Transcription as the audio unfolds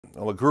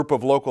Well, a group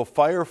of local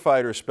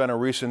firefighters spent a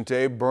recent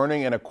day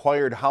burning an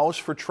acquired house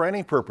for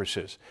training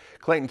purposes.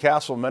 Clayton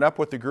Castle met up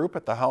with the group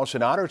at the house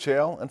in Otter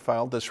Tail and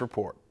filed this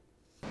report.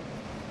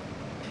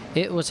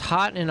 It was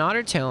hot in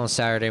Otter Tail on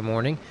Saturday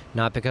morning,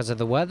 not because of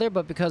the weather,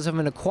 but because of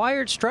an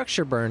acquired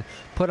structure burn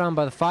put on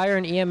by the Fire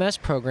and EMS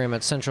program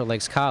at Central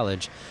Lakes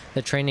College.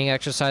 The training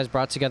exercise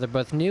brought together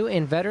both new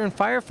and veteran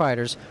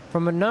firefighters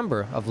from a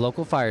number of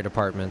local fire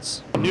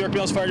departments. New York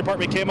Mills Fire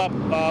Department came up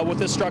with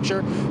this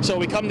structure, so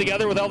we come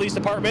together with all these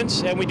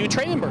departments and we do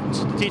training burns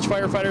to teach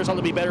firefighters how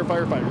to be better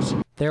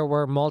firefighters. There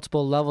were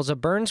multiple levels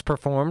of burns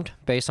performed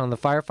based on the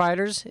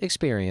firefighters'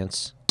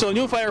 experience. So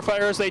new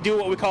firefighters, they do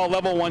what we call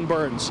level 1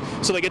 burns.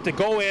 So they get to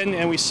go in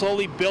and we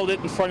slowly build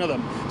it in front of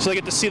them. So they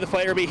get to see the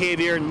fire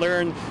behavior and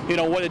learn,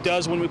 what it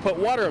does when we put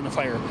water on the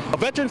fire.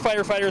 Veteran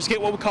firefighters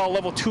get what we call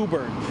level 2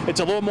 burn. It's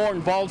a little more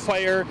involved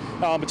fire,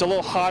 it's a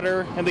little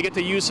hotter, and they get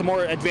to use some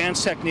more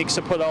advanced techniques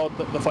to put out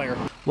the fire.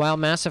 While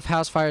massive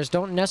house fires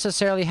don't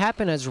necessarily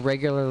happen as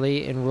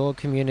regularly in rural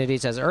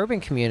communities as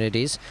urban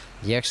communities,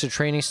 the extra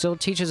training still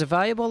teaches a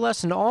valuable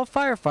lesson to all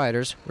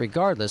firefighters,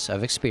 regardless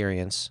of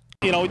experience.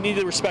 We need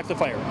to respect the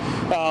fire.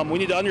 We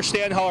need to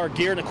understand how our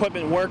gear and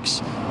equipment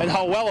works and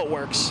how well it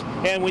works,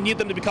 and we need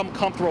them to become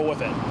comfortable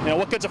with it.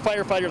 What gets a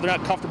firefighter if they're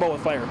not comfortable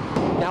with fire?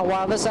 Now,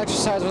 while this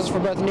exercise was for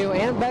both new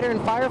and veteran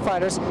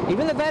firefighters,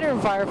 even the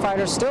veteran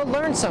firefighters still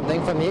learned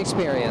something from the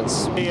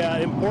experience.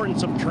 The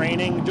importance of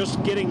training,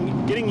 just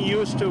getting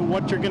used to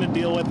what you're going to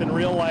deal with in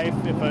real life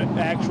if an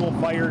actual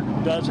fire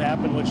does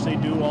happen, which they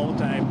do all the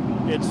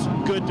time. It's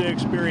good to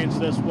experience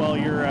this while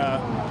you're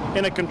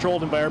in a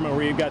controlled environment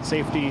where you've got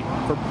safety,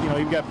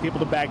 you've got people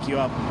to back you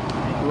up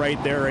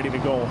right there ready to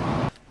go.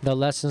 The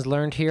lessons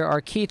learned here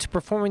are key to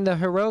performing the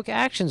heroic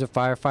actions of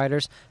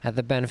firefighters at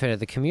the benefit of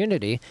the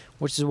community,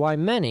 which is why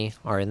many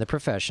are in the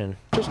profession.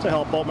 Just to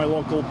help out my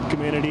local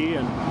community,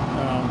 and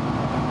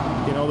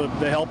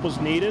the help was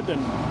needed,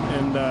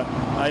 and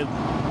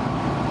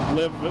I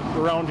live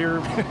around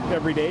here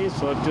every day,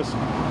 so it's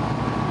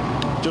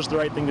just the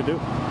right thing to do.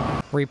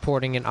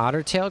 Reporting in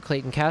Otter Tail,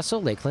 Clayton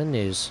Castle, Lakeland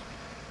News.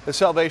 The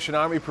Salvation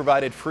Army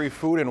provided free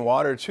food and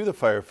water to the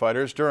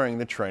firefighters during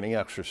the training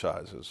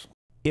exercises.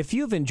 If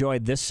you've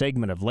enjoyed this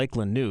segment of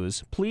Lakeland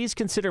News, please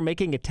consider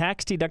making a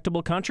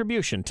tax-deductible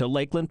contribution to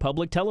Lakeland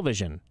Public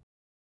Television.